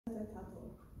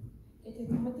E te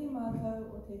kumati mātou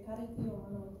o te kariki o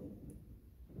Manawatu.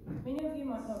 Many of you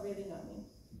might not really know me,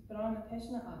 but I'm a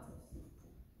passionate artist.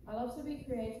 I love to be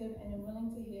creative and am willing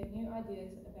to hear new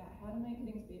ideas about how to make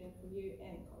things better for you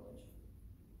and college.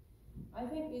 I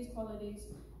think these qualities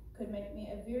could make me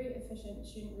a very efficient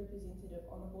student representative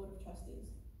on the Board of Trustees.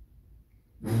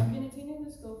 I've been attending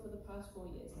the school for the past 4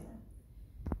 years now.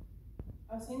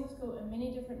 I've seen the school in many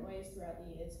different ways throughout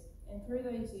the years, and through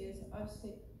those years,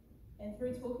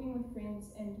 through talking with friends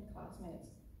and classmates,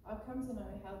 I've come to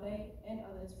know how they and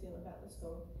others feel about the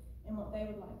school and what they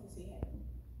would like to see happen.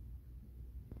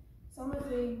 Some of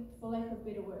the, for lack of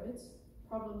better words,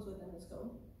 problems within the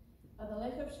school are the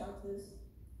lack of shelters,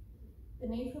 the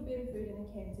need for better food in the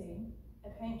canteen, a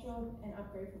paint job and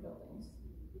upgrade for buildings.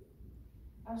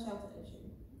 Our shelter issue.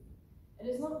 It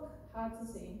is not hard to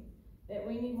see that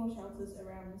we need more shelters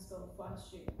around the school for our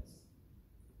students.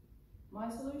 My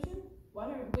solution? Why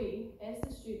don't we, as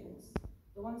the students,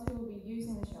 the ones who will be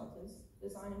using the shelters,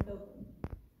 design and build them?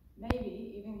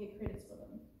 Maybe even get credits for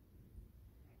them.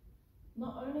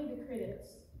 Not only the credits,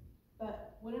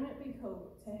 but wouldn't it be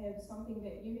cool to have something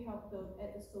that you helped build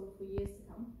at the school for years to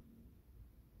come?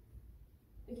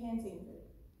 The canteen food.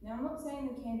 Now I'm not saying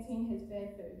the canteen has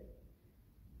bad food.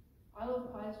 I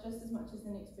love pies just as much as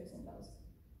the next person does.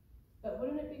 But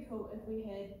wouldn't it be cool if we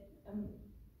had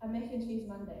a mac and cheese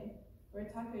Monday, or a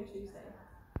taco Tuesday,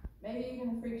 maybe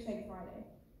even a freak shake Friday?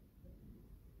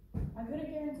 I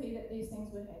couldn't guarantee that these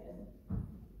things would happen,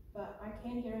 but I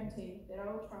can guarantee that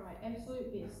I will try my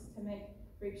absolute best to make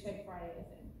Freak Shake Friday a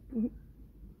thing.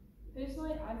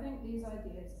 Personally, I think these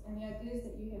ideas, and the ideas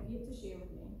that you have yet to share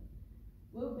with me,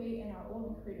 will be and are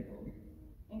all incredible,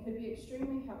 and could be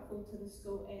extremely helpful to the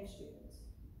school and students.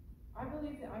 I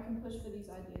believe that I can push for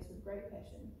these ideas with great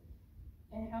passion,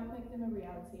 and help make them a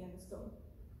reality in the school.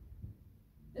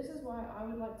 This is why I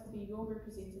would like to be your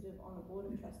representative on the Board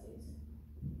of Trustees.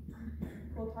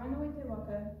 Ko tainui te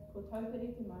waka, ko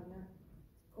taupiri te mauna,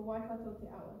 ko waikato te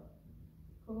awa.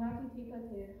 Ko Ngāti Tika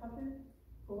te hapu,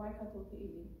 ko waikato te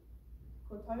iwi.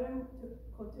 Ko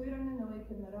tūranga nui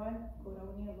ki marae, ko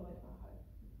Rawinia Lloyd BoT.